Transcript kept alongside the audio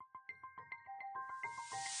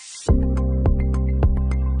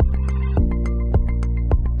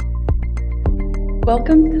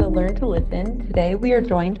Welcome to Learn to Listen. Today we are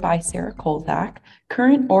joined by Sarah Kolzak,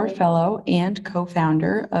 current OR Fellow and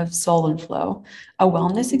co-founder of Soul and Flow, a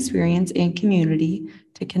wellness experience and community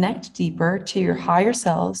to connect deeper to your higher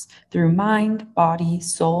selves through mind, body,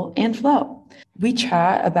 soul, and flow. We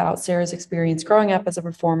chat about Sarah's experience growing up as a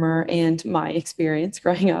performer and my experience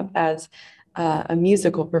growing up as a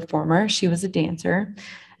musical performer. She was a dancer.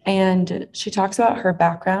 And she talks about her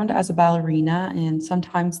background as a ballerina and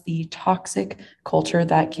sometimes the toxic culture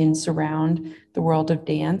that can surround the world of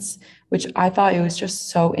dance, which I thought it was just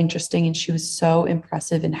so interesting. And she was so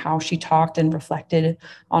impressive in how she talked and reflected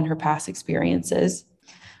on her past experiences.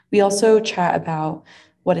 We also chat about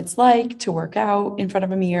what it's like to work out in front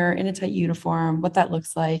of a mirror in a tight uniform, what that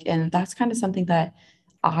looks like. And that's kind of something that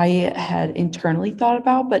I had internally thought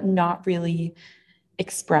about, but not really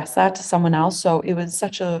express that to someone else. So it was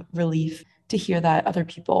such a relief to hear that other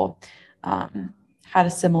people had a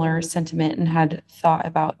similar sentiment and had thought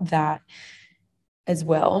about that as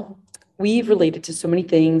well. We've related to so many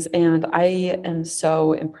things, and I am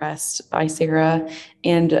so impressed by Sarah.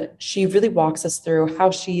 And she really walks us through how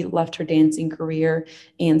she left her dancing career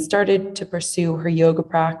and started to pursue her yoga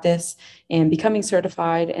practice and becoming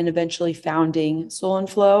certified and eventually founding Soul and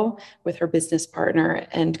Flow with her business partner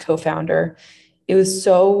and co-founder. It was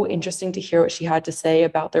so interesting to hear what she had to say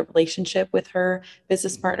about their relationship with her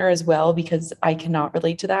business partner as well, because I cannot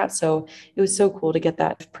relate to that. So it was so cool to get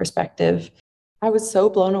that perspective. I was so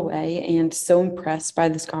blown away and so impressed by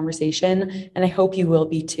this conversation, and I hope you will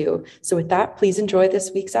be too. So, with that, please enjoy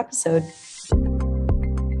this week's episode.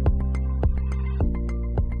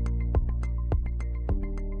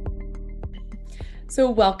 So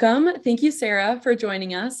welcome. Thank you, Sarah, for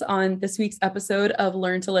joining us on this week's episode of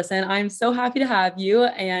Learn to Listen. I'm so happy to have you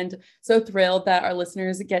and so thrilled that our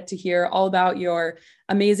listeners get to hear all about your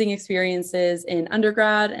amazing experiences in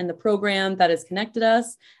undergrad and the program that has connected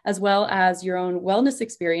us, as well as your own wellness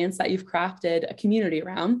experience that you've crafted a community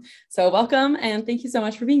around. So welcome, and thank you so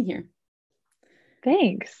much for being here.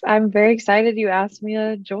 Thanks. I'm very excited you asked me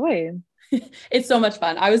to join. It's so much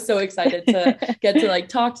fun. I was so excited to get to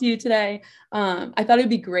talk to you today. I thought it'd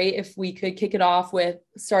be great if we could kick it off with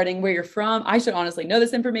starting where you're from. I should honestly know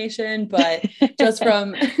this information, but just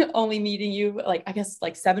from only meeting you, I guess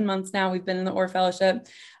 7 months now, we've been in the OR Fellowship.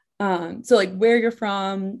 So where you're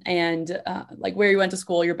from and where you went to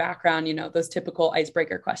school, your background, those typical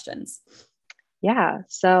icebreaker questions. Yeah.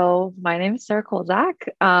 So my name is Sarah Kolzak.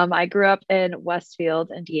 I grew up in Westfield,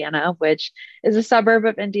 Indiana, which is a suburb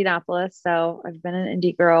of Indianapolis. So I've been an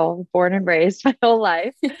Indy girl, born and raised my whole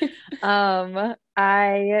life. Like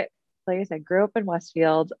I said, grew up in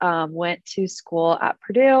Westfield, went to school at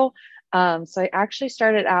Purdue. So I actually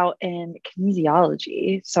started out in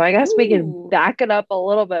kinesiology. So I guess we can back it up a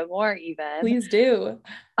little bit more even. Please do.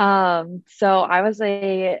 So I was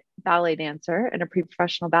a ballet dancer in a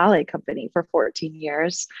pre-professional ballet company for 14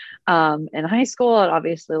 years in high school and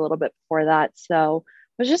obviously a little bit before that. So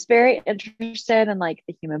I was just very interested in the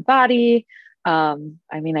human body.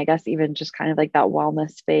 I guess even just kind of that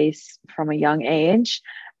wellness space from a young age.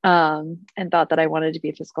 And thought that I wanted to be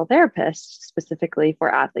a physical therapist specifically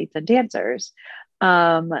for athletes and dancers.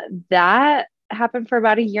 That happened for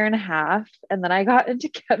about a year and a half. And then I got into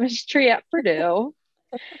chemistry at Purdue.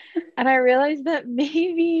 And I realized that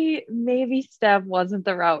maybe STEM wasn't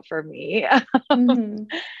the route for me. Yeah. And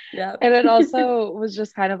it also was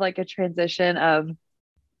just kind of a transition of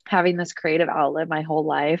having this creative outlet my whole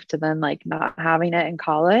life to then not having it in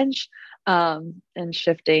college, and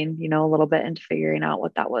shifting, a little bit into figuring out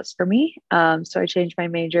what that was for me. So I changed my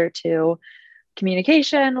major to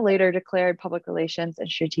communication, later declared public relations and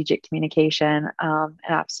strategic communication, and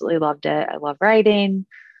absolutely loved it. I love writing,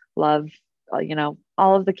 love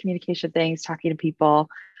all of the communication things, talking to people.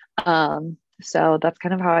 So that's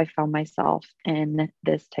kind of how I found myself in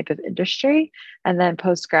this type of industry. And then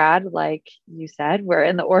post grad, like you said, we're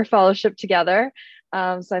in the OR Fellowship together.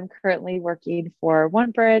 So I'm currently working for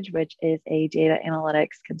OneBridge, which is a data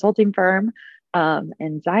analytics consulting firm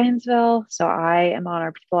in Zionsville. So I am on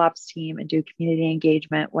our people ops team and do community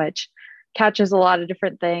engagement, which catches a lot of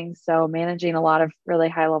different things. So managing a lot of really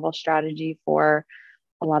high level strategy for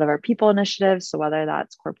a lot of our people initiatives. So whether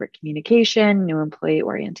that's corporate communication, new employee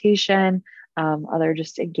orientation, other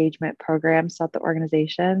just engagement programs throughout the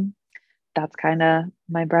organization, that's kind of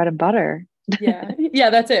my bread and butter. Yeah,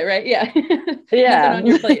 that's it, right? Yeah. Yeah. Nothing on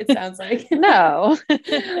your plate, it sounds like. No.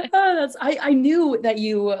 I knew that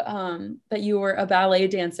you were a ballet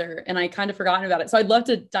dancer and I kind of forgotten about it. So I'd love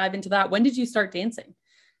to dive into that. When did you start dancing?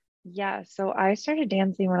 Yeah, so I started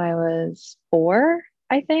dancing when I was 4.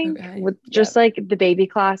 I think, Okay. with just Yep. like the baby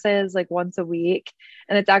classes, like once a week.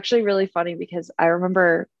 And it's actually really funny because I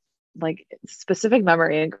remember like specific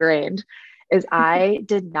memory ingrained is I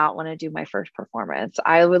did not want to do my first performance.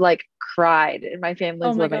 I would like cried in my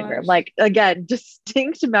Oh family's my living room. gosh. Like again,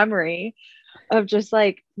 distinct memory of just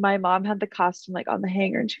like my mom had the costume like on the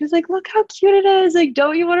hanger and she was like, look how cute it is. Like,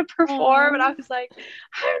 don't you want to perform? And I Oh. was like,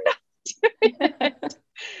 I'm not doing it.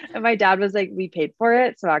 And my dad was like, we paid for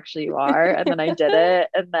it. So actually you are. And then I did it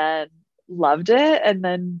and then loved it. And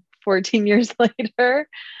then 14 years later,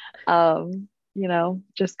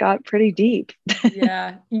 just got pretty deep.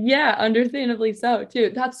 Yeah. Yeah, understandably so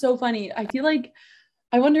too. That's so funny. I feel like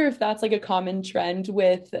I wonder if that's like a common trend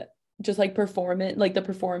with just like performance, like the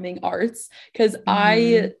performing arts. Cause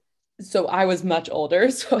Mhm. so I was much older,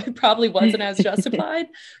 so it probably wasn't as justified.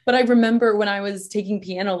 But I remember when I was taking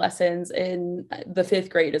piano lessons in the fifth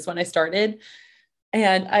grade is when I started.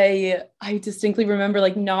 And I distinctly remember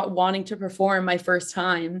like not wanting to perform my first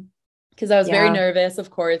time because I was very Yeah. nervous. Of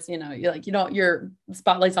course, you're like, your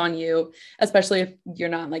spotlight's on you, especially if you're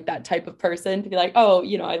not like that type of person to be like, oh,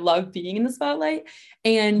 I love being in the spotlight.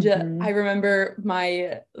 And I Mhm. remember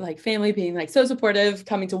my like family being like so supportive,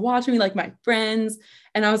 coming to watch me, like my friends.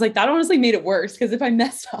 And I was like, that honestly made it worse because if I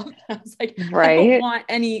messed up, I was like, I don't Right. want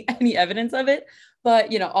any evidence of it.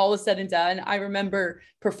 But all was said and done. I remember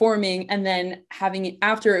performing and then having it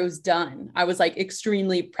after it was done. I was like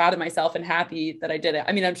extremely proud of myself and happy that I did it.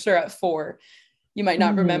 I mean, I'm sure at 4, you might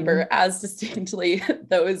not remember Mhm. as distinctly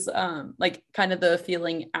those like kind of the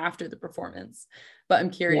feeling after the performance. But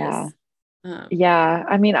I'm Yeah. curious. Um, Yeah.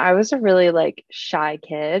 I mean, I was a really like shy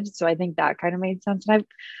kid, so I think that kind of made sense. And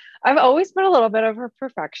I've always been a little bit of a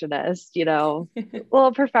perfectionist, a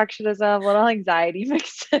little perfectionism, a little anxiety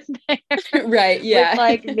mixed in there, right. which Yeah.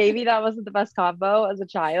 like maybe that wasn't the best combo as a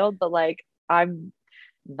child, but like I'm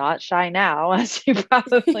not shy now, as you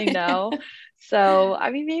probably know. So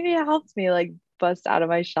I mean, maybe it helped me like bust out of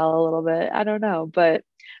my shell a little bit. I don't know, but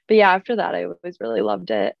yeah, after that, I always really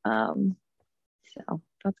loved it. So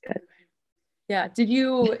that's good. Yeah.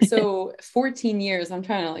 So 14 years, I'm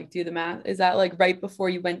trying to like do the math. Is that like right before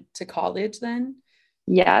you went to college then?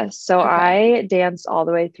 Yes. So Okay. I danced all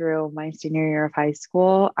the way through my senior year of high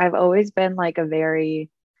school. I've always been like a very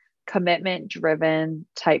commitment driven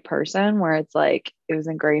type person where it's like it was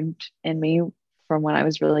ingrained in me from when I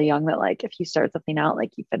was really young that like if you start something out,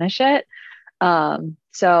 like you finish it.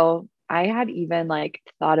 So I had even like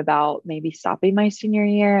thought about maybe stopping my senior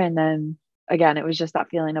year. And then again, it was just that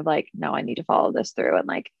feeling of like, no, I need to follow this through and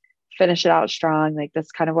like finish it out strong. Like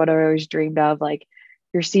that's kind of what I always dreamed of. Like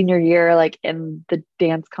your senior year, like in the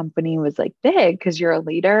dance company was like big because you're a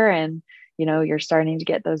leader and you're starting to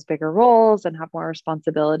get those bigger roles and have more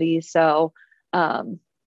responsibilities. So um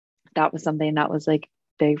that was something that was like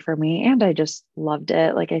big for me and I just loved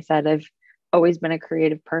it. Like I said, I've always been a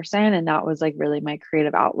creative person and that was like really my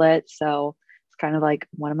creative outlet. So it's kind of like,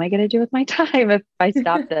 what am I going to do with my time if I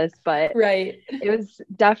stop this? But Right. it was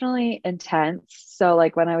definitely intense. So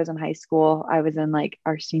like when I was in high school, I was in like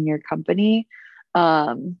our senior company.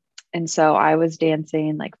 Um, and so I was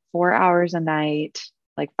dancing like 4 hours a night,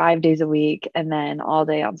 like 5 days a week, and then all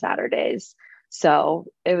day on Saturdays. So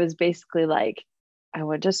it was basically like I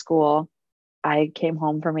went to school, I came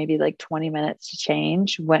home for maybe like 20 minutes to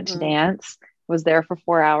change, went to Uh, dance, was there for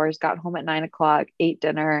 4 hours, got home at 9 o'clock, ate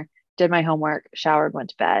dinner, did my homework, showered, went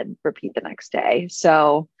to bed, repeat the next day.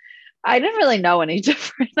 So I didn't really know any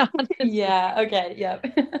different, honestly. yeah. Okay. Yep.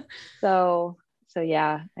 So, so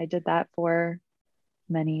yeah, I did that for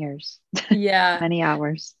many years, yeah. many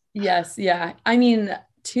hours. Yes, yeah. I mean,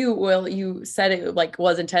 too, well, you said it like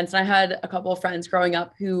was intense. And I had a couple of friends growing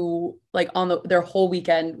up who like on their whole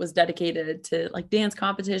weekend was dedicated to like dance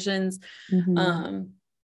competitions. Hmm. Um,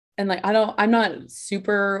 and like I'm not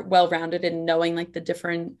super well-rounded in knowing like the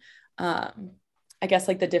different um I guess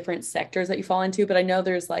like the different sectors that you fall into, but I know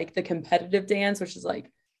there's like the competitive dance, which is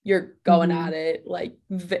like you're going Hmm. at it, like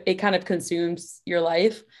it kind of consumes your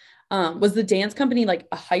life. Was the dance company like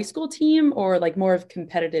a high school team or like more of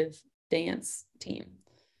competitive dance team?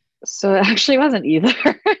 So it actually wasn't either.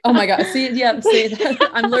 Oh my God. See, yeah, see that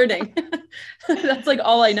I'm learning. That's like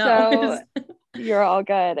all I know So is you're all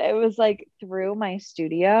good. It was like through my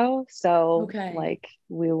studio. So okay. like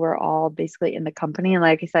we were all basically in the company. And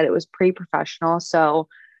like I said, it was pre-professional. So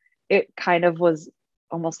it kind of was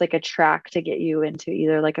almost like a track to get you into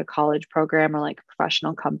either like a college program or like a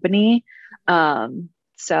professional company.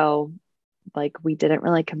 So like we didn't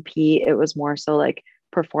really compete. It was more so like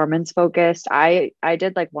performance focused. I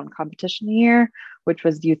did like one competition a year, which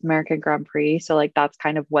was Youth American Grand Prix. So like that's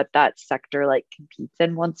kind of what that sector like competes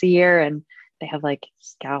in once a year. And they have like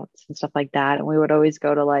scouts and stuff like that. And we would always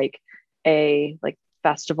go to like a like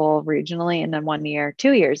festival regionally. And then 1 year,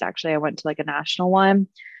 2 years actually, I went to like a national one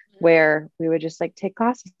where we would just like take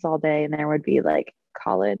classes all day, and there would be like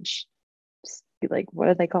college, like what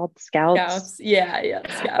are they called? Scouts. Scouts. Yeah, yeah,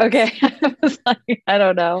 scouts. Okay. I was like, I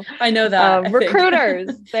don't know. I know that, I think.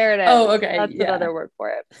 Recruiters. There it is. Oh, okay. That's Yeah. another word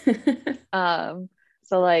for it.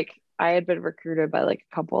 So like I had been recruited by like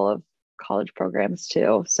a couple of college programs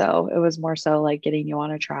too. So it was more so like getting you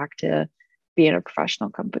on a track to be in a professional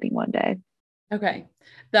company one day. Okay.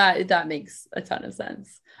 That makes a ton of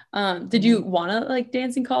sense. Did you want to like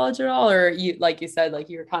dance in college at all? Or you, like you said, like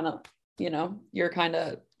you're kind of, you're kind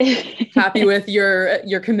of happy with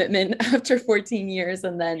your commitment after 14 years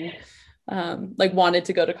and then like wanted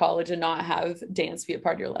to go to college and not have dance be a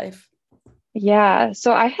part of your life? Yeah,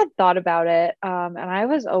 so I had thought about it, and I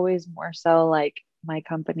was always more so like my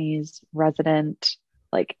company's resident,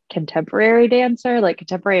 like contemporary dancer, like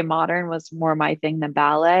contemporary modern was more my thing than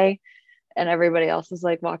ballet. And everybody else was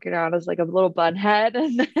like walking around as like a little bunhead.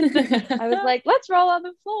 And then I was like, let's roll on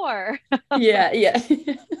the floor. Yeah, yeah.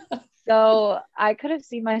 So I could have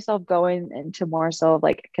seen myself going into more so of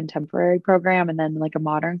like a contemporary program and then like a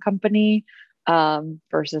modern company,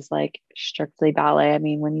 versus like strictly ballet. I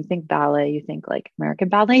mean, when you think ballet, you think like American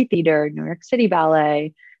Ballet Theater, New York City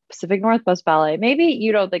Ballet, Pacific Northwest Ballet. Maybe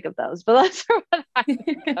you don't think of those, but that's what I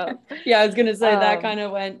think of. Yeah, I was gonna say that kind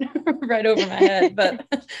of went right over my head, but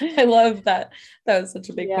I love that. That was such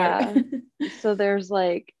a big part. So there's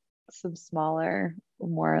like some smaller,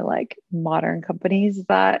 more like modern companies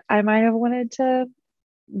that I might have wanted to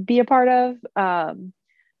be a part of.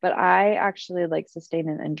 But I actually like sustained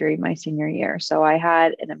an injury my senior year. So I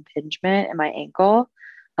had an impingement in my ankle.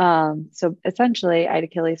 So essentially I had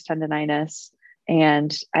Achilles tendonitis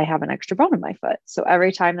and I have an extra bone in my foot. So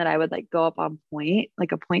every time that I would like go up on point,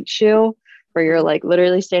 like a point shoe where you're like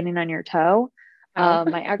literally standing on your toe,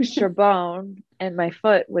 my extra bone in my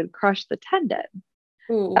foot would crush the tendon.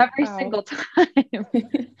 Ooh, every wow. single time.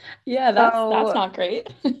 Yeah, that's not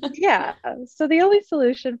great. Yeah. So the only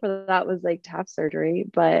solution for that was like to have surgery,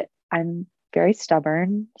 but I'm very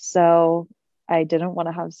stubborn. So I didn't want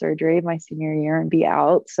to have surgery my senior year and be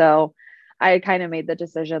out. So I kind of made the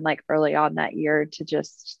decision like early on that year to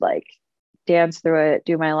just like dance through it,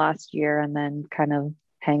 do my last year, and then kind of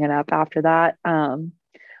hang it up after that.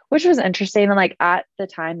 Which was interesting. And like at the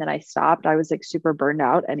time that I stopped, I was like super burned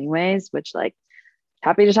out anyways, which like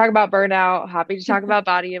happy to talk about burnout, happy to talk about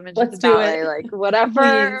body image. Let's do ballet, it. like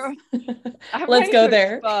whatever. Let's go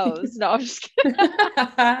there. Expose. No, I'm just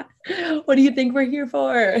kidding. What do you think we're here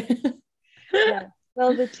for? Yeah,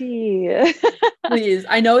 spill the tea. Please.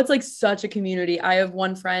 I know it's like such a community. I have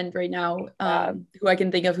one friend right now who I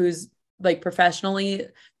can think of who's like professionally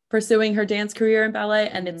pursuing her dance career in ballet,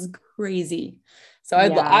 and it's crazy. So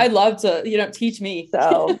I'd love to, teach me.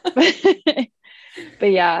 So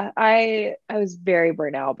but yeah, I was very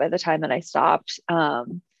burnt out by the time that I stopped.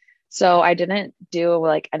 So I didn't do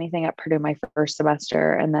like anything at Purdue my first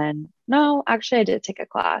semester. And then no, actually I did take a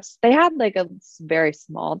class. They had like a very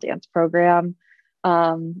small dance program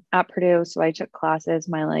at Purdue. So I took classes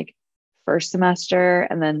my like first semester,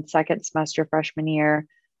 and then second semester freshman year,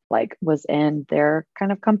 like was in their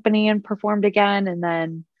kind of company and performed again. And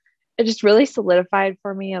then it just really solidified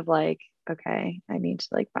for me of like, okay, I need to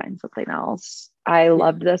like find something else. I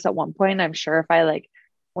loved this at one point. I'm sure if I like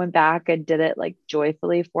went back and did it like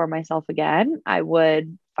joyfully for myself again, I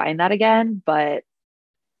would find that again. But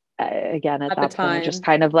again, at that point, it just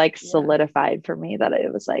kind of like solidified for me that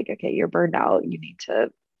it was like, okay, you're burned out. You need to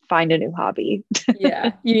find a new hobby.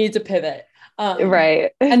 Yeah, you need to pivot.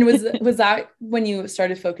 Right. And was that when you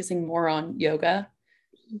started focusing more on yoga?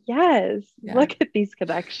 Yes. Yeah. Look at these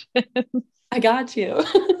connections. I got you.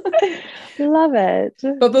 Love it.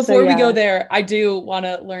 But before we go there, I do want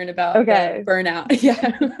to learn about the burnout.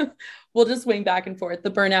 Yeah. We'll just swing back and forth,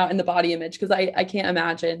 the burnout and the body image, because I can't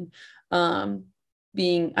imagine I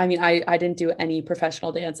didn't do any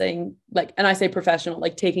professional dancing, like, and I say professional,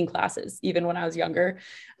 like taking classes, even when I was younger,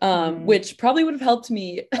 which probably would have helped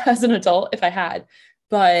me as an adult if I had,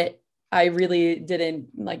 but I really didn't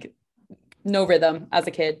like no rhythm as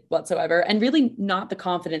a kid whatsoever. And really not the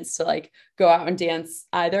confidence to like go out and dance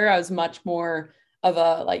either. I was much more of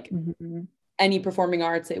a like any performing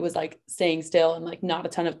arts. It was like staying still and like not a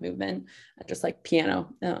ton of movement, just like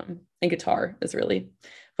piano and guitar is really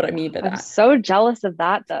what I mean by that. I'm so jealous of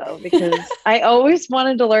that though, because I always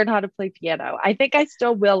wanted to learn how to play piano. I think I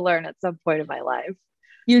still will learn at some point in my life.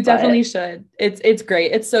 You definitely should. It's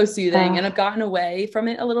great. It's so soothing. And I've gotten away from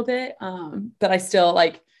it a little bit. But I still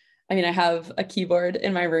like, I mean, I have a keyboard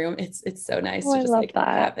in my room. It's so nice Oh, to I just love like that.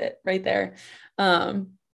 have it right there.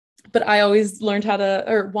 Um, but I always learned how to,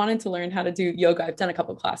 or wanted to learn how to do yoga. I've done a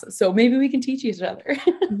couple classes, so maybe we can teach each other.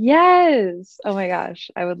 Yes. Oh my gosh,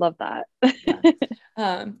 I would love that.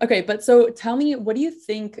 Yeah. Okay, but so tell me, what do you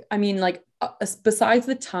think? I mean, like, besides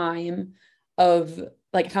the time of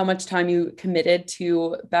like how much time you committed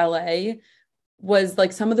to ballet, was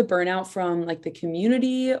like some of the burnout from like the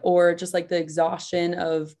community or just like the exhaustion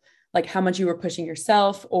of like how much you were pushing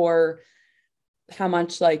yourself or how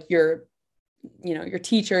much like your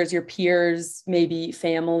teachers, your peers, maybe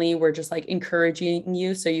family were just like encouraging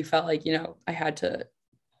you. So you felt like, I had to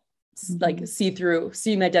like Mhm.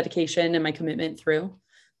 see my dedication and my commitment through.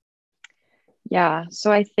 Yeah.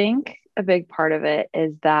 So I think a big part of it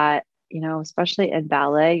is that, especially in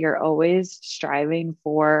ballet, you're always striving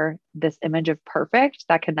for this image of perfect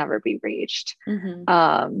that can never be reached. Mm-hmm.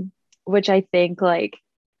 Um, which I think like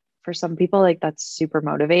for some people, like that's super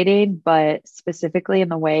motivating, but specifically in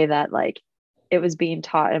the way that like it was being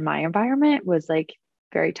taught in my environment was like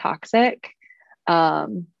very toxic.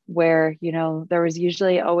 Where, there was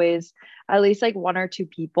usually always at least like one or two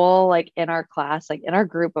people like in our class, like in our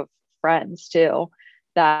group of friends too,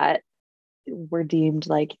 that were deemed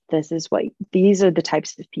like these are the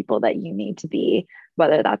types of people that you need to be,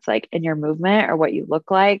 whether that's like in your movement or what you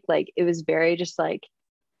look like. Like it was very just like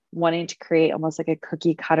wanting to create almost like a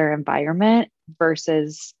cookie cutter environment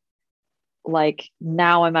versus like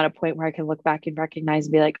now I'm at a point where I can look back and recognize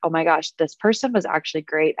and be like, oh my gosh, this person was actually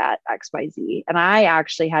great at XYZ. And I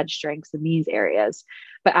actually had strengths in these areas.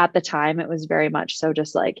 But at the time, it was very much so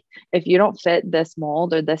just like, if you don't fit this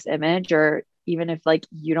mold or this image, or even if like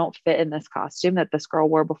you don't fit in this costume that this girl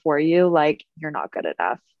wore before you, like you're not good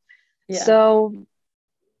enough. Yeah. So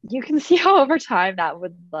you can see how over time that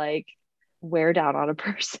would like wear down on a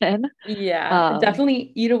person. Yeah, Um,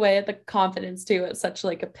 definitely eat away at the confidence too at such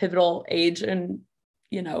like a pivotal age and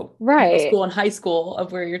middle right. school and high school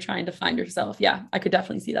of where you're trying to find yourself. Yeah, I could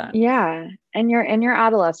definitely see that. Yeah. And you're in your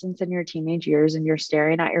adolescence and your teenage years, and you're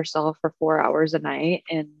staring at yourself for 4 hours a night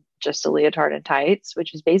in just a leotard and tights,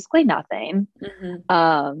 which is basically nothing. Hmm.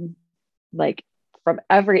 Um, like from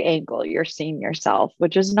every angle, you're seeing yourself,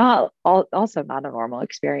 which is also not a normal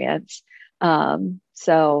experience.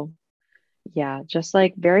 So yeah, just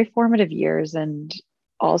like very formative years. And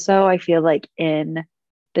also, I feel like in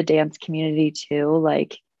the dance community too,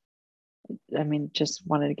 like, I mean, just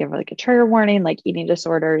wanted to give like a trigger warning, like eating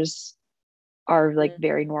disorders are like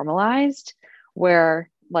very normalized, where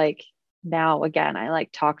like now again I like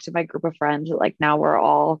talk to my group of friends, like now we're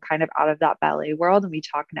all kind of out of that ballet world and we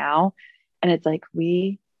talk now, and it's like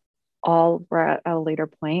we all were at a later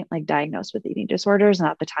point like diagnosed with eating disorders, and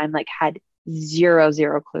at the time like had zero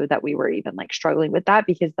clue that we were even like struggling with that,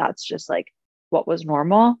 because that's just like what was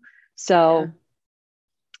normal. Yeah. So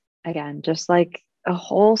again, just like a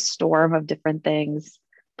whole storm of different things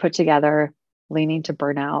put together, leaning to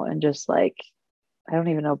burnout, and just like I don't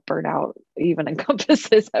even know if burnout even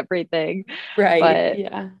encompasses everything, Right. but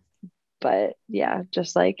Yeah. yeah,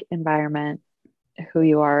 just like environment, who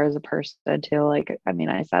you are as a person too. Like, I mean,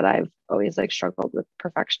 I said I've always like struggled with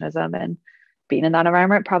perfectionism, and being in that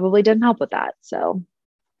environment probably didn't help with that. So,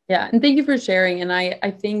 Yeah. And thank you for sharing. And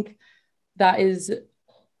I think that is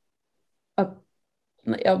a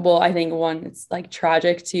well, I think one, it's like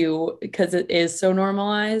tragic too, because it is so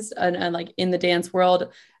normalized and like in the dance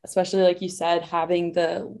world, especially like you said, having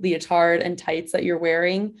the leotard and tights that you're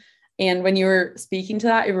wearing. And when you were speaking to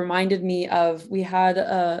that, it reminded me of we had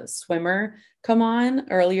a swimmer come on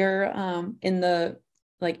earlier in the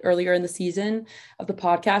season of the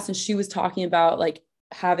podcast, and she was talking about like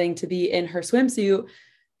having to be in her swimsuit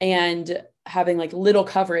and having like little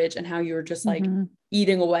coverage and how you were just like mhm.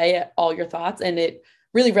 eating away at all your thoughts. And it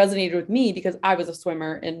really resonated with me because I was a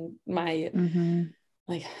swimmer in my, Mhm.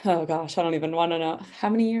 like, oh gosh, I don't even want to know how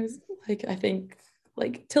many years. Like, I think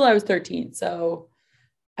like till I was 13. So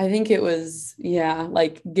I think it was, yeah,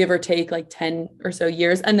 like give or take like 10 or so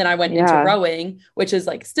years. And then I went into Yeah. rowing, which is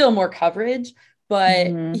like still more coverage, but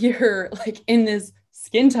Mhm. you're like in this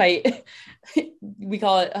skin tight, we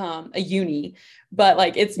call it a uni, but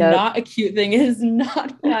like it's Yep. not a cute thing. It is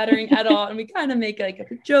not flattering at all. And we kind of make like a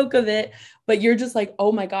joke of it, but you're just like,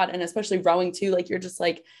 oh my God. And especially rowing too, like you're just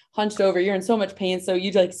like hunched over, you're in so much pain. So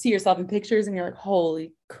you like see yourself in pictures and you're like,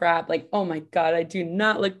 holy crap, like, oh my God, I do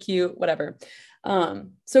not look cute, whatever.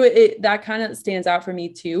 So that kind of stands out for me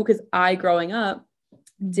too, because I growing up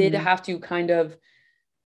did Mhm. have to kind of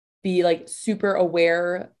be like super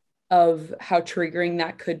aware of how triggering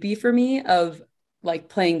that could be for me of like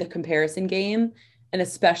playing the comparison game, and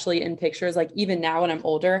especially in pictures. Like even now when I'm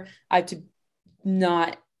older, I have to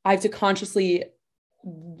not I have to consciously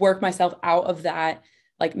work myself out of that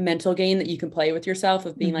like mental game that you can play with yourself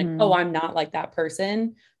of being like, oh, I'm not like that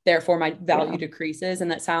person, therefore my value decreases.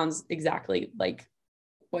 And that sounds exactly like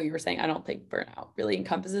what you were saying. I don't think burnout really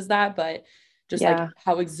encompasses that, but just like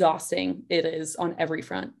how exhausting it is on every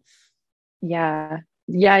front. Yeah.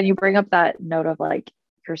 Yeah. And you bring up that note of like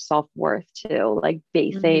your self-worth too, like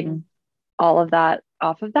basing all of that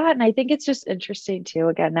off of that. And I think it's just interesting too.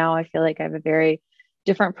 Again, now I feel like I have a very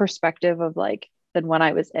different perspective of like than when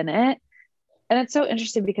I was in it. And it's so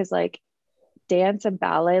interesting because like dance and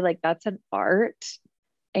ballet, like that's an art.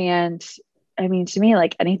 And I mean, to me,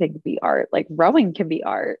 like anything can be art, like rowing can be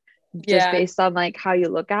art just based on like how you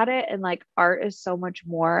look at it. And like art is so much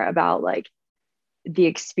more about like the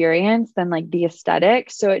experience than like the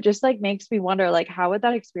aesthetic. So it just like makes me wonder, like, how would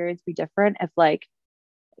that experience be different if like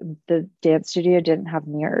the dance studio didn't have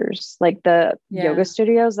mirrors? Like the yoga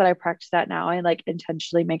studios that I practice at now, I like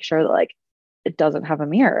intentionally make sure that like it doesn't have a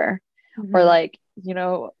mirror. Or like, you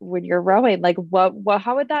know, when you're rowing, like what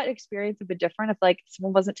how would that experience have been different if like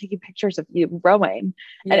someone wasn't taking pictures of you rowing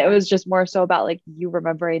and it was just more so about like you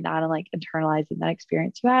remembering that and like internalizing that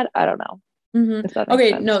experience you had? I don't know. If that makes Okay,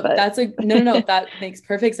 sense, no, but that's a no, that makes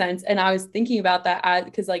perfect sense. And I was thinking about that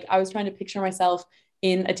because like I was trying to picture myself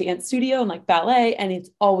in a dance studio and like ballet, and it's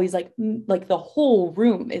always like the whole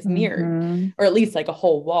room is mirrored, or at least like a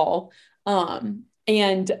whole wall.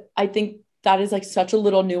 And I think that is like such a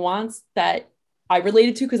little nuance that I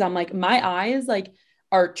related to because I'm like my eyes like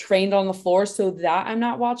are trained on the floor so that I'm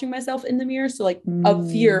not watching myself in the mirror. So like a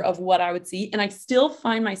fear of what I would see. And I still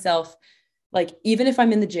find myself like, even if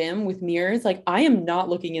I'm in the gym with mirrors, like I am not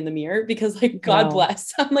looking in the mirror because like, God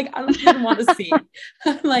bless, I'm like, I don't even want to see.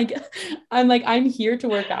 I'm here to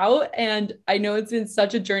work out. And I know it's been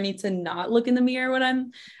such a journey to not look in the mirror when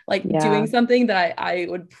I'm like doing something that I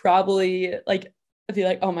would probably like feel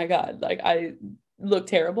like, oh my God, like I look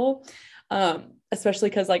terrible. Especially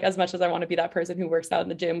because like as much as I want to be that person who works out in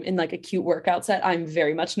the gym in like a cute workout set, I'm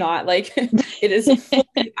very much not. Like it is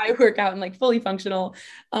I work out in like fully functional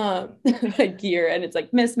like gear, and it's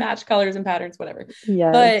like mismatched colors and patterns, whatever.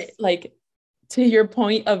 But like to your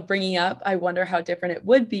point of bringing up, I wonder how different it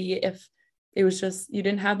would be if it was just you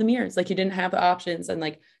didn't have the mirrors, like you didn't have the options. And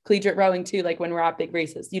like collegiate rowing too, like when we're at big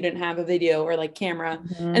races, you didn't have a video or like camera.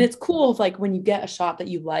 And it's cool if like when you get a shot that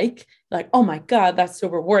you like, oh my God, that's so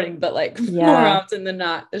rewarding. But like more often than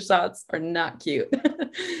not, the shots are not cute.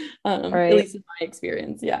 At least in my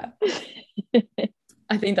experience. Yeah.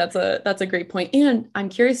 I think that's a great point. And I'm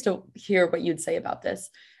curious to hear what you'd say about this.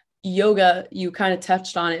 Yoga, you kind of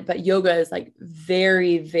touched on it, but yoga is like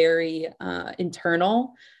very, very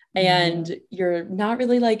internal, and you're not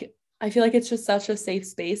really like, I feel like it's just such a safe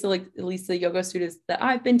space. So like at least the yoga studios that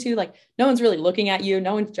I've been to, like no one's really looking at you,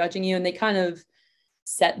 no one's judging you, and they kind of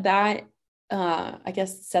set that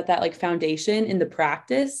set that like foundation in the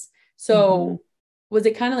practice. So was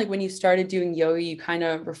it kind of like when you started doing yoga, you kind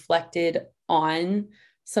of reflected on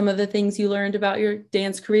some of the things you learned about your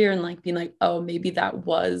dance career and like being like, oh, maybe that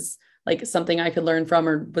was like something I could learn from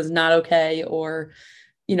or was not okay, or,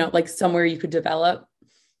 you know, like somewhere you could develop?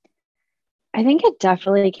 I think it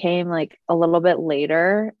definitely came like a little bit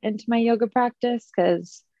later into my yoga practice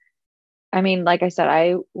because I mean, like I said,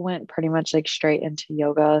 I went pretty much like straight into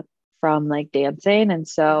yoga from like dancing. And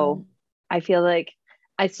so I feel like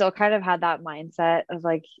I still kind of had that mindset of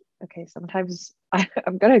like, okay, sometimes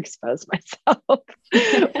I'm going to expose myself.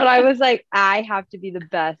 But I was like, I have to be the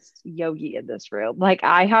best yogi in this room. Like,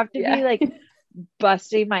 I have to be like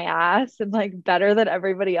busting my ass and like better than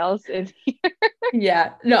everybody else in here.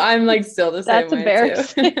 Yeah. No, I'm like still the same That's way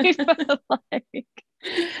embarrassing. too. But like,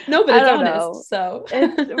 No, but I it's don't honest. know. So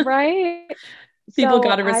It's right. people So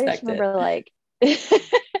got to I just respect it. remember like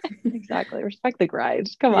exactly respect the grind.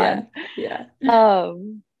 Come Yeah. on. Yeah.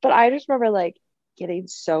 But I just remember like getting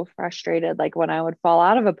so frustrated like when I would fall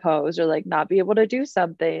out of a pose or like not be able to do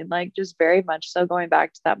something, like just very much so going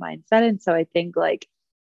back to that mindset. And so I think like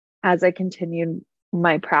as I continued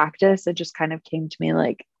my practice, it just kind of came to me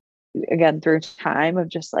like again through time of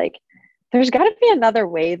just like there's got to be another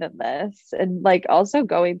way than this. And like also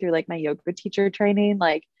going through like my yoga teacher training,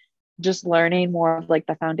 like just learning more of like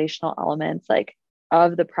the foundational elements like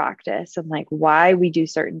of the practice and like why we do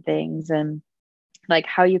certain things and like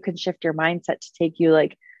how you can shift your mindset to take you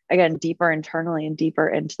like again deeper internally and deeper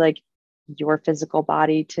into like your physical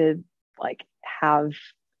body to like have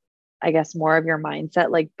I guess more of your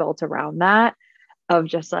mindset like built around that of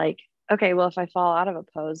just like okay, well if I fall out of a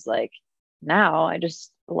pose, like now I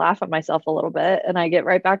just laugh at myself a little bit and I get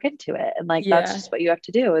right back into it. And like that's Yeah. just what you have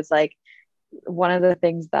to do is like one of the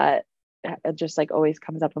things that it just like always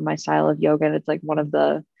comes up in my style of yoga. And it's like one of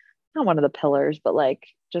the, not one of the pillars, but like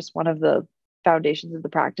just one of the foundations of the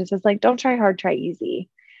practice is like, don't try hard, try easy.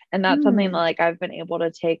 And that's something that, Mm. like I've been able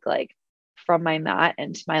to take like from my mat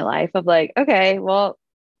into my life of like, okay, well,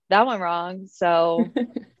 that went wrong. So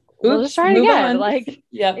we'll just Oops, try it move again. on. Like,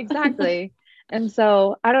 Yep. exactly. And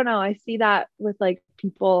so I don't know. I see that with like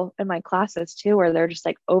people in my classes too, where they're just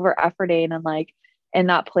like over efforting and like in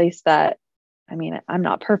that place that, I mean, I'm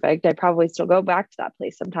not perfect. I probably still go back to that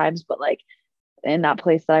place sometimes, but like in that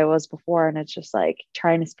place that I was before. And it's just like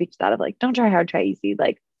trying to speak to that of like, don't try hard, try easy,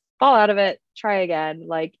 like fall out of it, try again.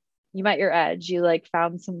 Like you met your edge, you like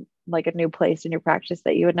found some like a new place in your practice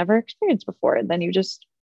that you had never experienced before. And then you just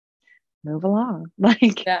move along.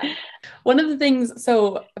 Like, Yeah. One of the things,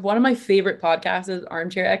 so one of my favorite podcasts is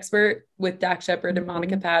Armchair Expert with Dak Shepard and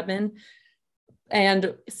Monica mhm, Padman.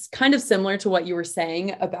 And it's kind of similar to what you were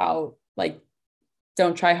saying about like,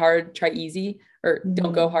 don't try hard, try easy, or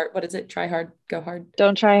don't mhm. go hard. What is it? Try hard, go hard.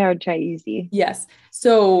 Don't try hard, try easy. Yes.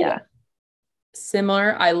 So Yeah.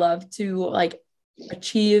 similar. I love to like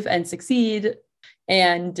achieve and succeed.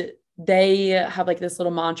 And they have like this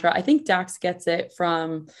little mantra. I think Dax gets it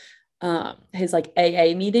from his like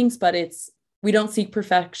AA meetings, but it's we don't seek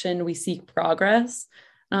perfection, we seek progress.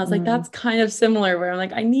 And I was like, Mm, that's kind of similar where I'm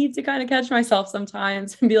like, I need to kind of catch myself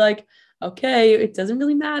sometimes and be like, okay, it doesn't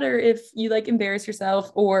really matter if you like embarrass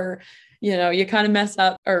yourself or, you kind of mess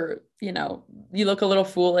up or, you look a little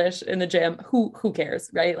foolish in the gym. Who cares,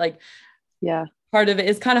 right? Like yeah. part of it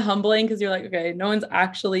is kind of humbling because you're like, okay, no one's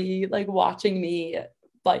actually like watching me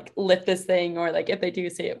like lift this thing or like if they do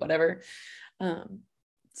see it, whatever. Um,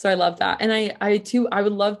 so I love that. And I too, I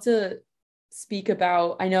would love to speak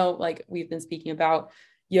about, I know like we've been speaking about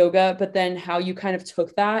yoga, but then how you kind of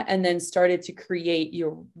took that and then started to create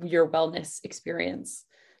your wellness experience.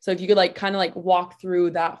 So if you could like kind of like walk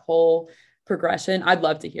through that whole progression, I'd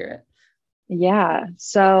love to hear it. Yeah.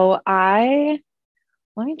 So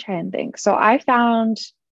let me try and think. So I found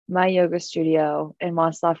my yoga studio in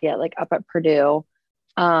West Lafayette, like up at Purdue,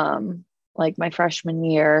 like my freshman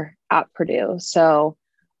year at Purdue. So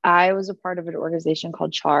I was a part of an organization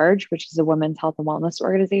called Charge, which is a women's health and wellness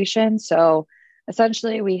organization. So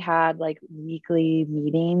essentially we had like weekly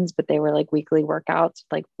meetings, but they were like weekly workouts,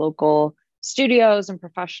 like local studios and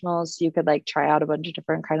professionals. So you could like try out a bunch of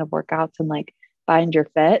different kind of workouts and like find your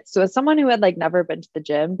fit. So as someone who had like never been to the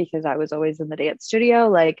gym because I was always in the dance studio,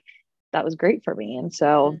 like that was great for me. And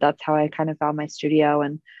so that's how I kind of found my studio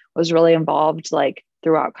and was really involved like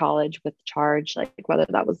throughout college with Charge, like whether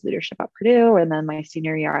that was leadership at Purdue and then my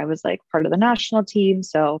senior year, I was like part of the national team.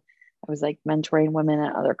 So I was like mentoring women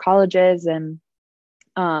at other colleges. And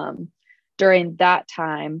um, during that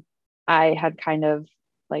time, I had kind of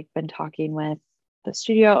like been talking with the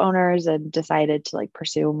studio owners and decided to like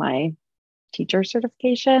pursue my teacher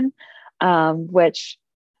certification, which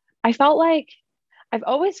I felt like I've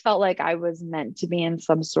always felt like I was meant to be in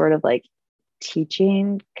some sort of like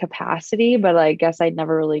teaching capacity, but I guess I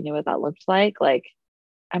never really knew what that looked like. Like,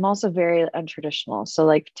 I'm also very untraditional. So,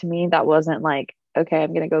 like, to me, that wasn't like, okay,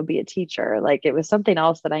 I'm going to go be a teacher. Like, it was something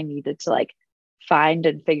else that I needed to like find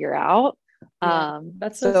and figure out. Yeah,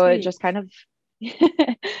 that's so So it sweet. just kind of,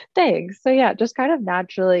 thanks. So, yeah, it just kind of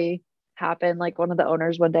naturally happened. Like, one of the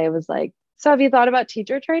owners one day was like, so have you thought about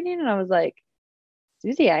teacher training? And I was like,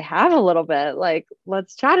 Susie, I have a little bit. Like,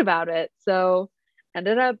 let's chat about it. So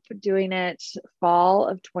ended up doing it fall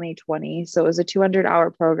of 2020. So it was a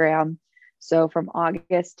 200-hour program. So from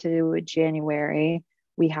August to January,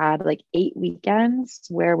 we had like 8 weekends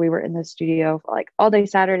where we were in the studio for like all day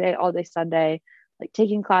Saturday, all day Sunday, like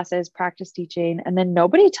taking classes, practice teaching. And then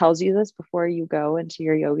nobody tells you this before you go into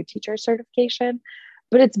your yoga teacher certification,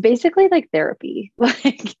 but it's basically like therapy.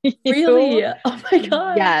 Like Really? you Oh my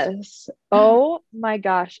gosh. Yes. Oh my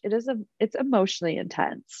gosh. It's emotionally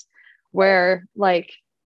intense where like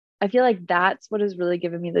I feel like that's what has really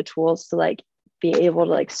given me the tools to like be able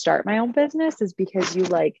to like start my own business is because you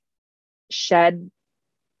like shed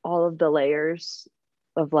all of the layers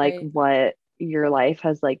of like Right. what your life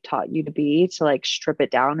has like taught you to be to like strip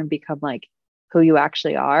it down and become like who you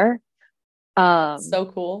actually are. Um So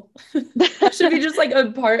cool. That should be just like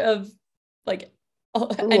a part of like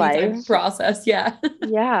any type of life. process. Yeah.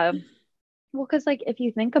 Yeah. Well, because like if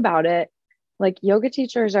you think about it, like yoga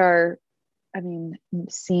teachers are, I mean,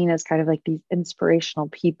 seen as kind of like these inspirational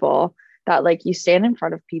people that like you stand in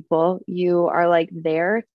front of people, you are like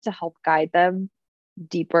there to help guide them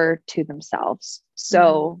deeper to themselves. Mhm.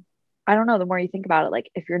 So I don't know, the more you think about it, like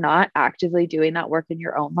if you're not actively doing that work in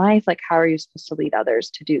your own life, like how are you supposed to lead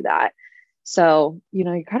others to do that? So, you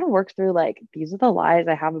kind of work through like, these are the lies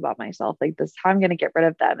I have about myself. Like, this is how I'm going to get rid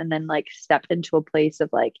of them. And then like step into a place of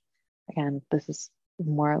like, again, this is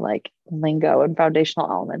more like lingo and foundational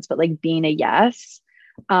elements, but like being a yes,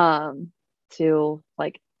 to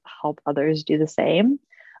like help others do the same.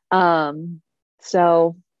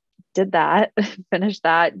 So did that, finished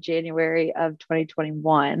that January of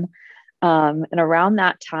 2021. And around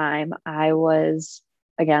that time, I was,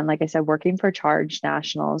 again, like I said, working for Charge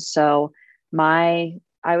Nationals. So I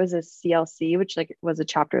was a CLC, which like was a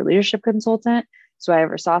chapter leadership consultant. So I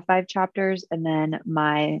oversaw 5 chapters, and then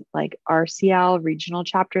my like RCL regional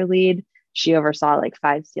chapter lead, she oversaw like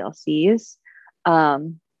 5 CLCs.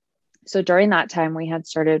 So during that time, we had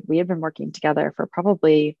been working together for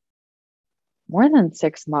probably more than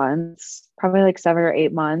 6 months, probably like 7 or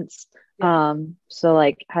 8 months. Yeah. So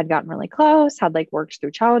like had gotten really close, had like worked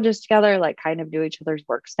through challenges together, like kind of knew each other's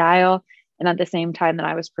work style. And at the same time that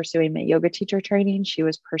I was pursuing my yoga teacher training, she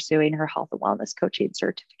was pursuing her health and wellness coaching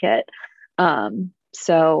certificate.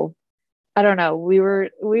 So I don't know, we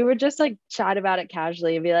would just like chat about it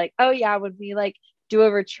casually and be like, oh yeah, when we like do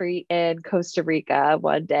a retreat in Costa Rica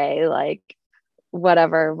one day, like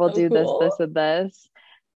whatever, we'll So do this, cool. this, and this.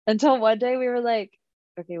 Until one day we were like,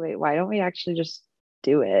 okay, wait, why don't we actually just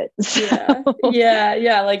do it? Yeah. So, Yeah.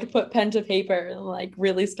 Yeah. Like put pen to paper and like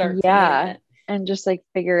really start feeling yeah, it. and just like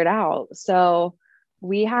figure it out. So,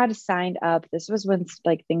 we had signed up. This was when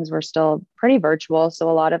like things were still pretty virtual. So,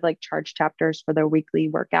 a lot of like Charge chapters for their weekly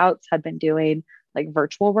workouts had been doing like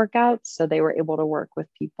virtual workouts. So, they were able to work with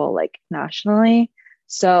people like nationally.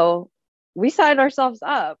 So, we signed ourselves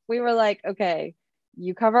up. We were like, okay,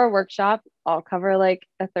 you cover a workshop, I'll cover like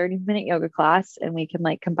a 30-minute yoga class, and we can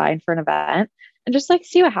like combine for an event and just like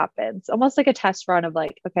see what happens. Almost like a test run of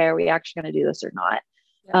like, okay, are we actually going to do this or not?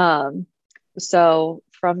 Yeah. Um, so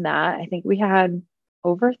from that, I think we had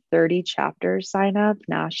over 30 chapters sign up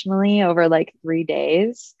nationally over like 3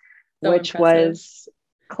 days, So which impressive. was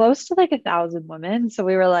close to like 1,000 women. So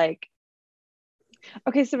we were like,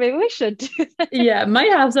 okay, so maybe we should do that. Yeah.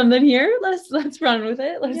 Might have something here. Let's run with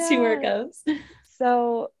it. Let's see where it Yeah. goes.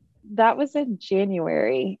 So that was in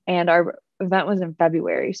January, and our event was in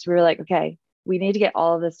February. So we were like, okay, we need to get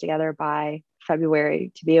all of this together by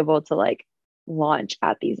February to be able to like launch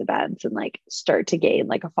at these events and like start to gain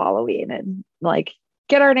like a following and like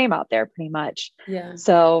get our name out there pretty much. Yeah.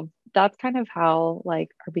 So that's kind of how like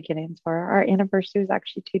our beginnings were. Our anniversary was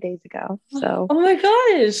actually 2 days ago. So Oh my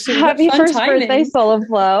gosh. What happy fun first birthday, timing. Soul and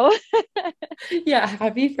Flow. Yeah.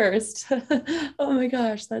 Happy first. Oh my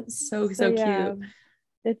gosh. That's so, So so yeah, cute.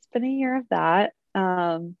 it's been a year of that.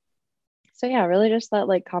 So yeah, really just that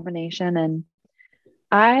like combination. And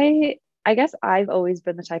I guess I've always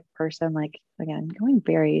been the type of person, like again, going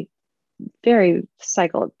very, very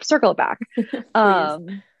circle it back. Please.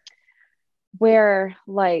 Um, where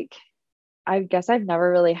like I guess I've never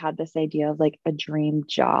really had this idea of like a dream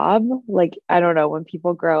job. Like, I don't know, when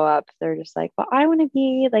people grow up, they're just like, well, I want to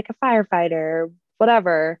be like a firefighter,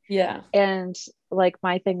 whatever. Yeah. And like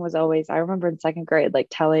my thing was always, I remember in second grade, like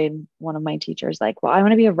telling one of my teachers, like, well, I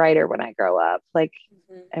want to be a writer when I grow up. Like,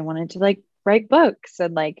 Mhm. I wanted to like write books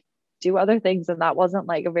and like do other things. And that wasn't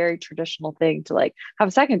like a very traditional thing to like have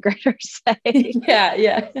a second grader say. Yeah.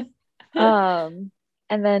 Yeah. um,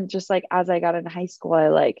 and then just like as I got into high school, I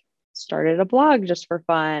like started a blog just for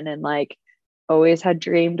fun and like always had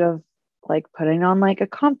dreamed of like putting on like a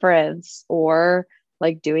conference or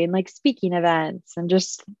like doing like speaking events and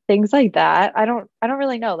just things like that. I don't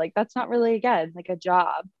really know. Like that's not really again like a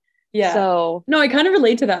job. Yeah. So No, I kind of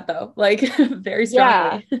relate to that though, like very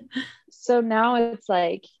yeah. strongly. So now it's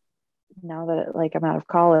like now that like I'm out of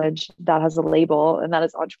college, that has a label and that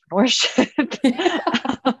is entrepreneurship.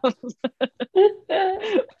 Um,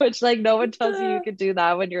 which like no one tells you you could do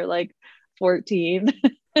that when you're like 14.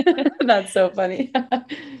 That's so funny.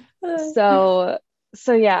 So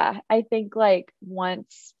so yeah, I think like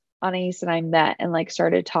once Anais and I met and like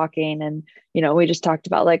started talking and we just talked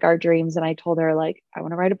about like our dreams and I told her like I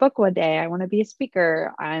want to write a book one day. I want to be a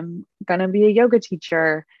speaker. I'm gonna be a yoga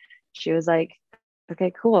teacher. She was like,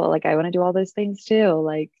 okay, cool. Like I want to do all those things too.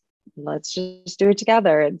 Like let's just do it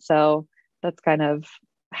together. And so that's kind of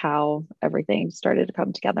how everything started to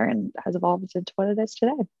come together and has evolved into what it is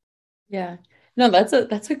Yeah. No, that's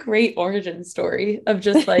a great origin story of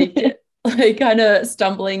just like today. like kind of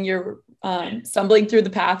stumbling through the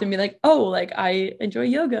path and be like, oh, like I enjoy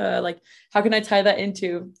yoga. Like, how can I tie that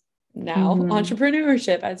into now Hmm.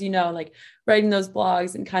 entrepreneurship, as you know, like writing those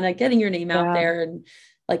blogs and kind of getting your name out Yeah. there and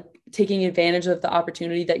like taking advantage of the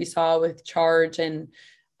opportunity that you saw with Charge and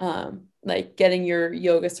like getting your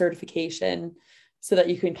yoga certification so that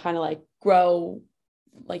you can kind of like grow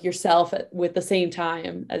like yourself with the same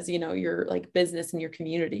time as, your like business and your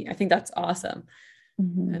community. I think that's awesome. I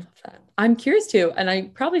Mhm. love that. I'm curious too, and I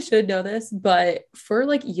probably should know this, but for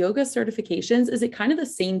like yoga certifications, is it kind of the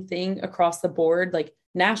same thing across the board, like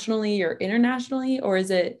nationally or internationally, or is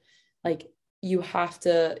it like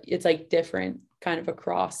it's like different kind of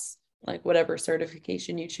across like whatever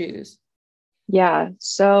certification you choose? Yeah.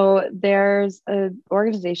 So there's an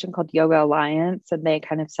organization called Yoga Alliance, and they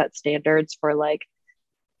kind of set standards for like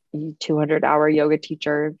 200-hour yoga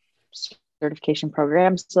teacher certification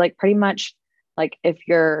programs. So like pretty much like if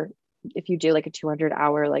you do like a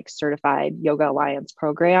 200-hour like certified Yoga Alliance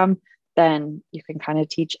program, then you can kind of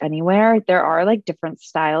teach anywhere. There are like different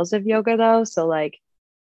styles of yoga though. So like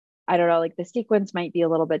I don't know, like the sequence might be a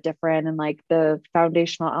little bit different and like the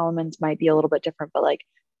foundational elements might be a little bit different, but like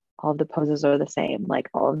all of the poses are the same, like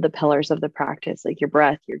all of the pillars of the practice, like your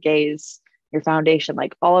breath, your gaze, your foundation,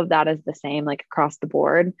 like all of that is the same, like across the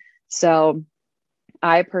board. So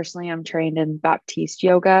I personally am trained in Baptiste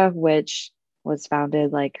yoga, which was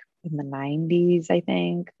founded like in the 90s, I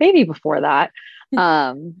think, maybe before that,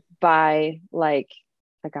 by like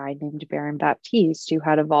a guy named Baron Baptiste who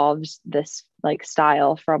had evolved this like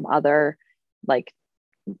style from other like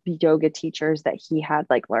yoga teachers that he had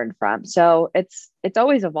like learned from. So it's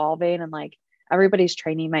always evolving and like everybody's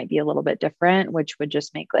training might be a little bit different, which would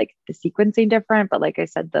just make like the sequencing different. But like I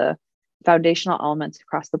said, the foundational elements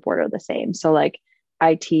across the board are the same. So like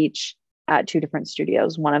I teach at two different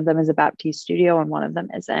studios. One of them is a Baptiste studio and one of them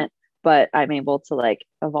isn't. But I'm able to like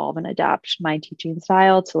evolve and adapt my teaching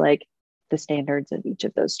style to like the standards of each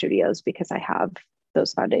of those studios because I have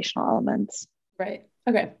those foundational elements. Right.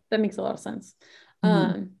 Okay. That makes a lot of sense.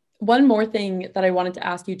 Mhm. One more thing that I wanted to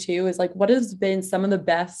ask you too is like, what has been some of the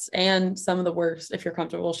best and some of the worst, if you're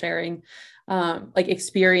comfortable sharing, like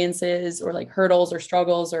experiences or like hurdles or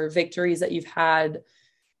struggles or victories that you've had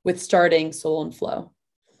with starting Soul and Flow?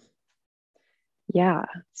 Yeah.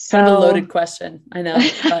 Kind of a So loaded question, I know,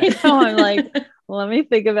 but I know I'm like, let me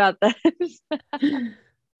think about this.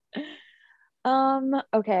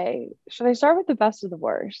 Okay. Should I start with the best or the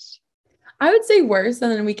worst? I would say worse,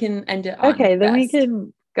 and then we can end it on Okay, then we best.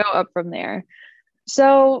 can go up from there.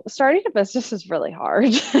 So starting a business is really hard.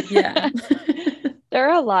 Yeah. There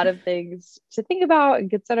are a lot of things to think about and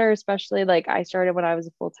consider, especially like I started when I was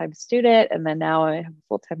a full-time student and then now I have a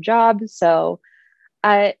full-time job. So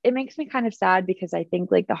it makes me kind of sad because I think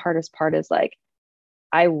like the hardest part is like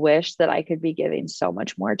I wish that I could be giving so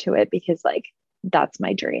much more to it because like that's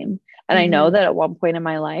my dream. And I know Hmm. that at one point in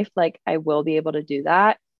my life, like I will be able to do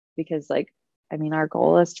that because like, I mean, our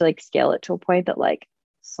goal is to like scale it to a point that like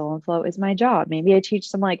Soul and Flow is my job. Maybe I teach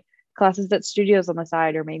some like classes at studios on the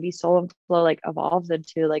side, or maybe Soul and Flow like evolves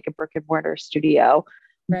into like a brick and mortar studio.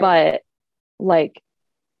 Right. But like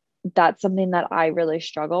that's something that I really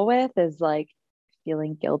struggle with is like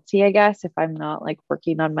feeling guilty, I guess, if I'm not like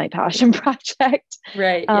working on my passion project.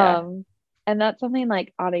 Right. Yeah. Um, and that's something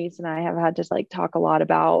like Anais and I have had to like talk a lot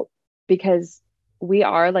about because we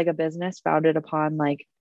are like a business founded upon like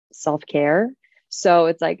self-care. So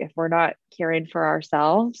it's like if we're not caring for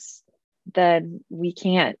ourselves, then we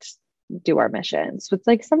can't do our mission. So it's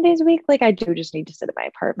like some days a week, like I do just need to sit in my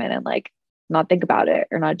apartment and like not think about it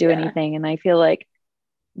or not do Yeah. anything. And I feel like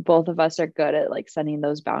both of us are good at like setting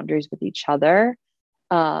those boundaries with each other.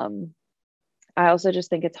 Um, I also just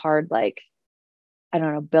think it's hard, like, I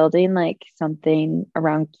don't know, building like something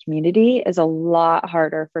around community is a lot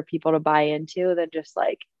harder for people to buy into than just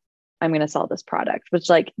like, I'm going to sell this product, which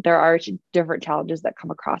like there are different challenges that come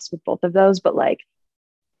across with both of those, but like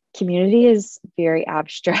community is very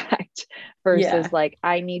abstract versus Yeah. like,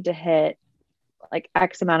 I need to hit like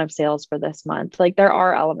X amount of sales for this month. Like there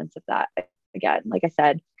are elements of that again, like I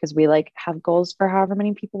said, because we like have goals for however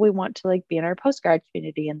many people we want to like be in our postgrad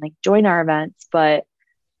community and like join our events. But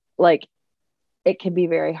like it can be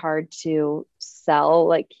very hard to sell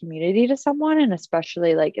like community to someone. And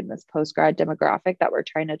especially like in this postgrad demographic that we're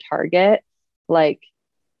trying to target, like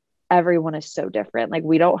everyone is so different. Like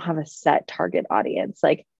we don't have a set target audience.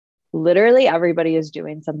 Like literally everybody is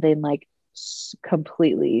doing something like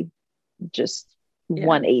completely just Yeah.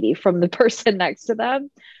 180 from the person next to them.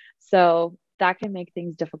 So that can make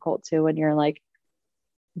things difficult too when you're like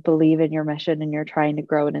believe in your mission and you're trying to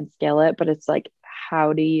grow it and scale it. But it's like,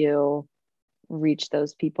 how do you reach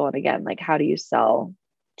those people? And again, like, how do you sell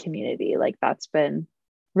community? Like, that's been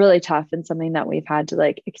really tough and something that we've had to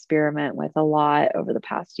like experiment with a lot over the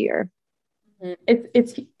past year.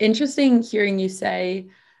 It's interesting hearing you say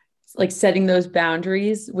like setting those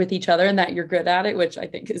boundaries with each other and that you're good at it, which I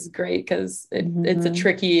think is great because it's a Mm-hmm.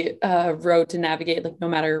 tricky road to navigate, like no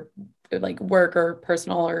matter like work or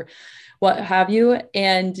personal or what have you.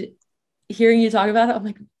 And hearing you talk about it, I'm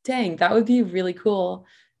like, dang, that would be really cool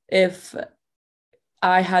if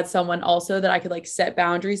I had someone also that I could like set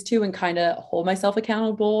boundaries to and kind of hold myself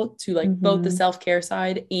accountable to like both the Mm-hmm. self-care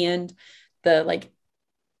side and the like,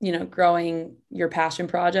 growing your passion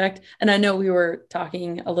project. And I know we were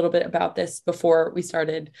talking a little bit about this before we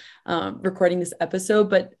started recording this episode,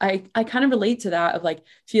 but I kind of relate to that of like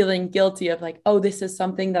feeling guilty of like, oh, this is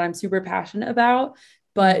something that I'm super passionate about,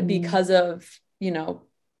 but Mm-hmm. because of,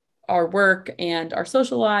 our work and our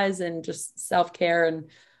social lives and just self-care and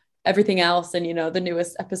everything else, and the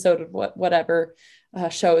newest episode of whatever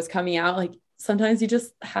show is coming out, like sometimes you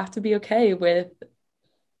just have to be okay with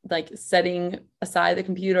like setting aside the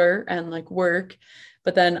computer and like work.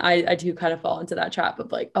 But then I do kind of fall into that trap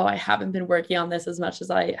of like, oh, I haven't been working on this as much as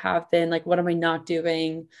I have been, like what am I not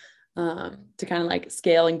doing to kind of like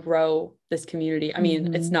scale and grow this community. I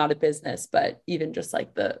mean, it's Mm-hmm. not a business, but even just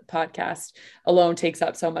like the podcast alone takes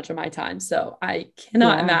up so much of my time, so I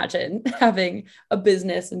cannot Yeah. imagine having a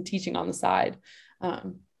business and teaching on the side.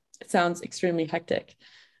 It sounds extremely hectic,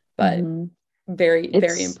 but Mm-hmm. very, very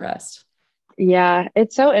It's impressed. Yeah,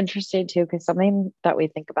 it's so interesting too, because something that we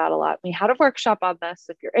think about a lot. We had a workshop on this.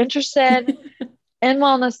 If you're interested in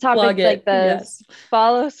wellness Plug topics like it. this, Yes.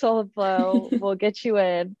 follow Soul and Flow. We'll get you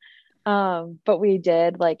in. But we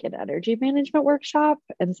did like an energy management workshop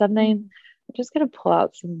and something. I'm just gonna pull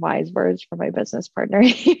out some wise words from my business partner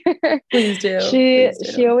here. Please do. She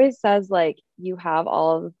Please she do. always says like you have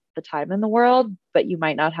all of the time in the world, but you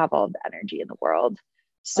might not have all of the energy in the world.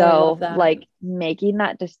 Oh, I love So that. like making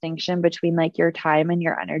that distinction between like your time and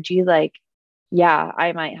your energy, like, yeah,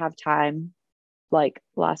 I might have time. Like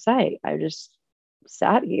last night, I just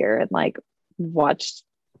sat here and like watched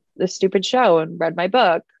the stupid show and read my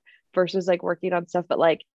book versus like working on stuff. But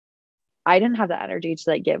like I didn't have the energy to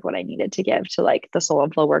like give what I needed to give to like the soul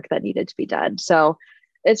and flow work that needed to be done. So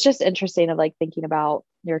it's just interesting of like thinking about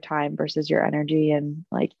your time versus your energy and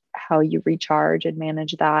like how you recharge and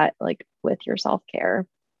manage that like with your self-care.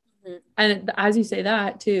 And as you say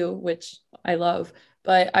that too, which I love,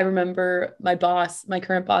 but I remember my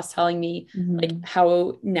current boss telling me like Mm-hmm.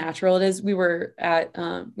 how natural it is. We were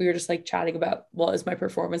just like chatting about, well, it was my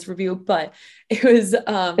performance review, but it was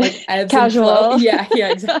like ebbs and flow. Casual. Yeah, yeah,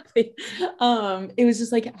 exactly. It was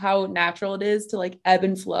just like how natural it is to like ebb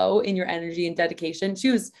and flow in your energy and dedication.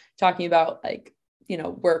 She was talking about like,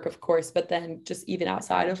 work, of course, but then just even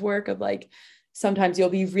outside of work of like sometimes you'll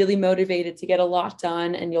be really motivated to get a lot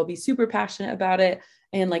done and you'll be super passionate about it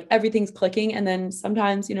and like everything's clicking. And then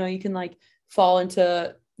sometimes, you can like fall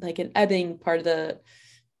into like an ebbing part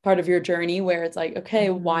of your journey where it's like, okay,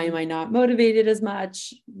 why am Mm-hmm. I not motivated as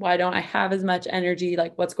much? Why don't I have as much energy?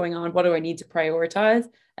 Like, what's going on? What do I need to prioritize?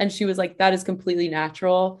 And she was like, that is completely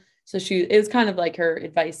natural. So it was kind of like her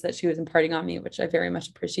advice that she was imparting on me, which I very much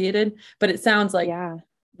appreciated. But it sounds like Yeah.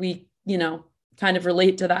 we, kind of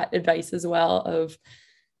relate to that advice as well of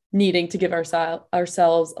needing to give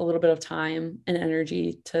ourselves a little bit of time and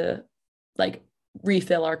energy to like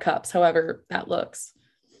refill our cups, however that looks.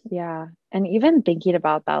 Yeah. And even thinking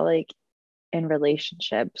about that, like in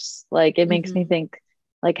relationships, like it makes me Mm-hmm. think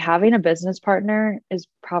like having a business partner is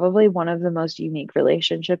probably one of the most unique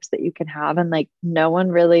relationships that you can have. And like no one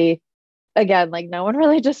really, again, like no one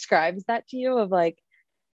really describes that to you of like,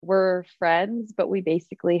 we're friends, but we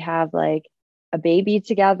basically have like a baby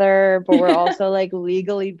together, but we're also like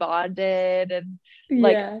legally bonded and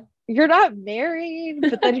like Yeah. you're not married,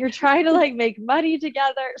 but then you're trying to like make money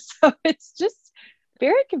together. So it's just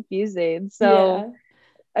very confusing. So Yeah.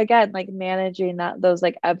 again, like managing those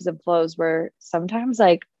like ebbs and flows where sometimes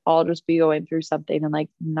like I'll just be going through something and like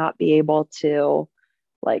not be able to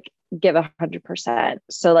like give 100%.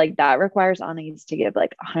 So like that requires Anais to give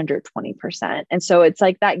like 120%. And so it's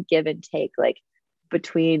like that give and take like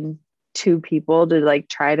between two people to like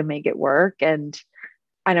try to make it work. And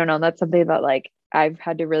I don't know, that's something that like I've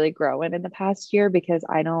had to really grow in the past year because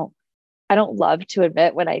I don't love to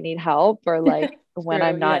admit when I need help or like when True.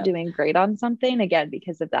 I'm not Yeah. doing great on something again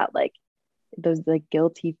because of that like those like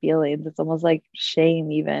guilty feelings. It's almost like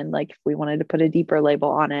shame even like if we wanted to put a deeper label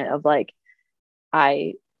on it of like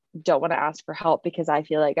I don't want to ask for help because I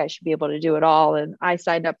feel like I should be able to do it all and I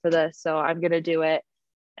signed up for this so I'm going to do it.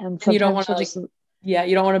 And And you don't want sometimes to you'll like, just yeah,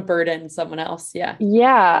 you don't want to burden someone else. Yeah.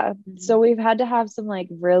 yeah. So Mhm. we've had to have some like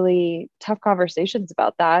really tough conversations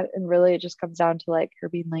about that and really it just comes down to like her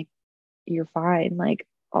being like you're fine. Like,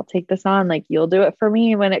 I'll take this on. Like, you'll do it for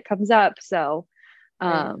me when it comes up. So,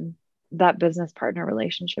 Right. um, that business partner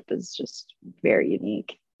relationship is just very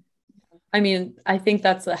unique. I mean, I think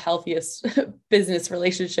that's the healthiest business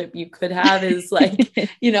relationship you could have is like,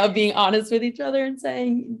 being honest with each other and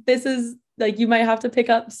saying, this is like, you might have to pick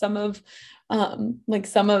up some of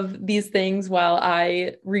these things while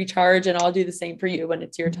I recharge, and I'll do the same for you when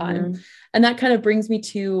it's your time. And that kind of brings me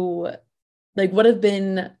to like, what have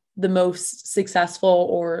been the most successful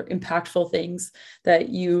or impactful things that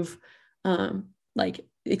you've like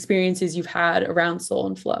experiences you've had around Soul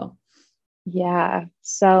and Flow? Yeah.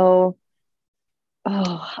 So,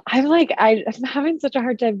 I'm having such a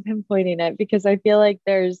hard time pinpointing it because I feel like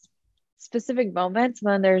there's specific moments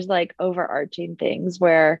and then there's like overarching things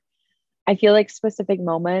where I feel like specific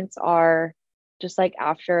moments are just like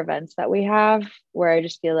after events that we have where I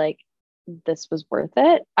just feel like this was worth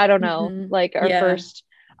it. I don't know. Like Yeah.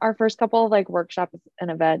 our first couple of like workshops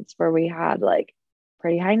and events where we had like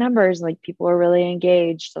pretty high numbers, like people were really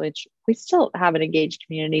engaged. So we still have an engaged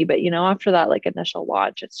community, but after that like initial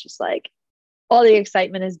launch, it's just like all the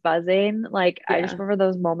excitement is buzzing. Like I just Yeah. remember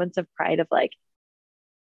those moments of pride of like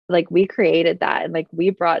we created that and like we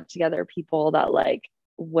brought together people that like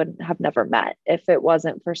would have never met if it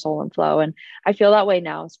wasn't for Soul and Flow. And I feel that way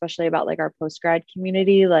now, especially about like our post grad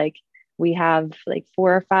community. Like we have like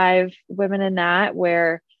 4 or 5 women in that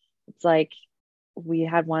where it's like we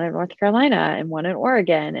had one in North Carolina and one in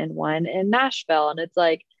Oregon and one in Nashville. And it's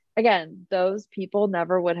like, again, those people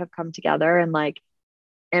never would have come together and like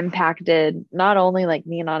impacted not only like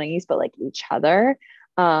me and Anais, but like each other.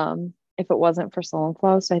 If it wasn't for Soul and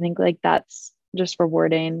Flow. So I think like that's just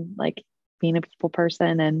rewarding, like being a people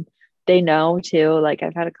person, and they know too. Like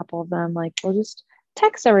I've had a couple of them like we'll just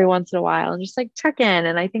text every once in a while and just like check in.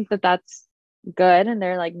 And I think that that's good. And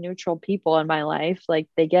they're like neutral people in my life. Like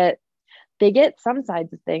they get some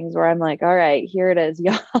sides of things where I'm like, all right, here it is,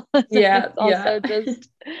 y'all. Yeah. It's Yeah. also just,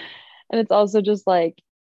 and it's also just like,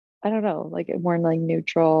 I don't know, like a more like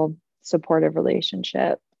neutral, supportive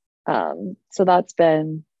relationship. So that's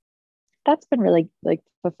been really like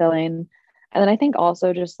fulfilling. And then I think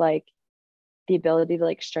also just like the ability to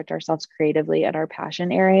like stretch ourselves creatively in our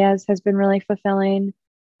passion areas has been really fulfilling.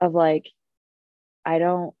 Of like, I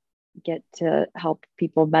don't get to help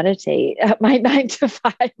people meditate at my 9 to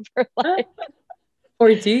 5 or like,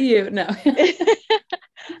 Or do you? No.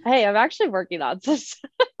 hey, I'm actually working on this.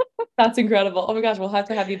 That's incredible. Oh my gosh, we'll have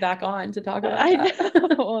to have you back on to talk about I that.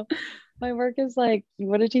 know. My work is like, you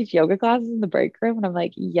want to teach yoga classes in the break room? And I'm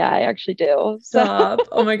like, yeah, I actually do. So, Stop.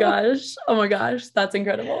 Oh my gosh. Oh my gosh. That's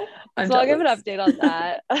incredible. I'm so I'll give an jealous. update on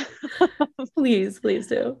that. Please, please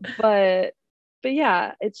do. but but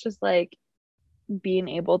yeah, it's just like being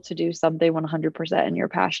able to do something 100% in your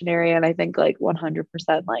passion area. And I think like 100%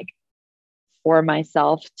 like for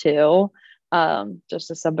myself too.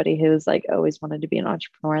 Just as somebody who's like always wanted to be an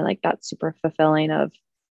entrepreneur, like that's super fulfilling of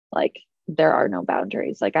like there are no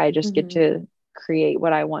boundaries. Like I just get Mhm. to create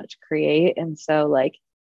what I want to create. And so like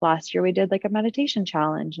last year we did like a meditation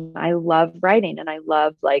challenge, and I love writing and I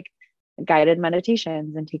love like guided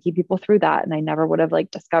meditations and taking people through that. And I never would have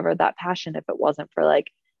like discovered that passion if it wasn't for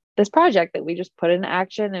like this project that we just put in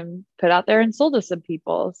action and put out there and sold to some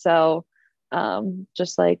people. So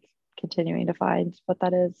just like continuing to find what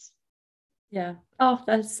that is. Yeah. Oh,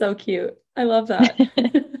 that's so cute. I love that.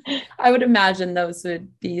 I would imagine those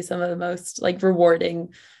would be some of the most like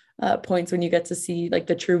rewarding points when you get to see like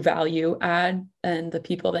the true value add and the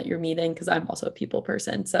people that you're meeting. Because I'm also a people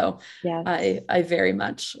person, so Yes. I very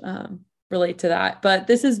much relate to that. But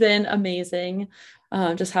this has been amazing,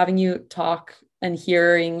 just having you talk and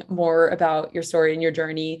hearing more about your story and your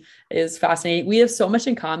journey is fascinating. We have so much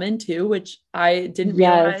in common too, which I didn't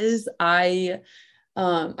Yes. realize.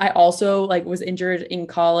 I also like was injured in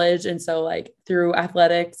college, and so like through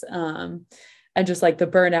athletics and just like the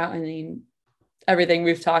burnout, I mean everything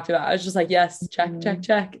we've talked about, I was just like, yes, check, check, Mhm.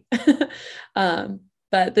 check.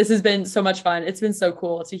 But this has been so much fun. It's been so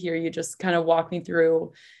cool to hear you just kind of walk me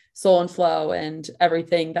through Soul and Flow and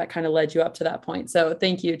everything that kind of led you up to that point. So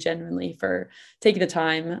thank you genuinely for taking the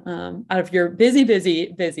time out of your busy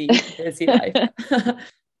life.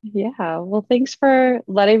 Yeah. Well, thanks for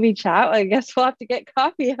letting me chat. I guess we'll have to get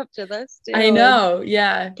coffee after this I too and know.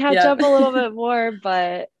 Yeah. catch Yeah. up a little bit more,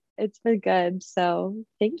 but it's been good. So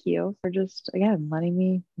thank you for just again letting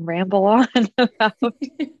me ramble on about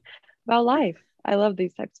life. I love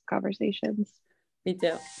these types of conversations. Me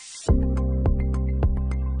too.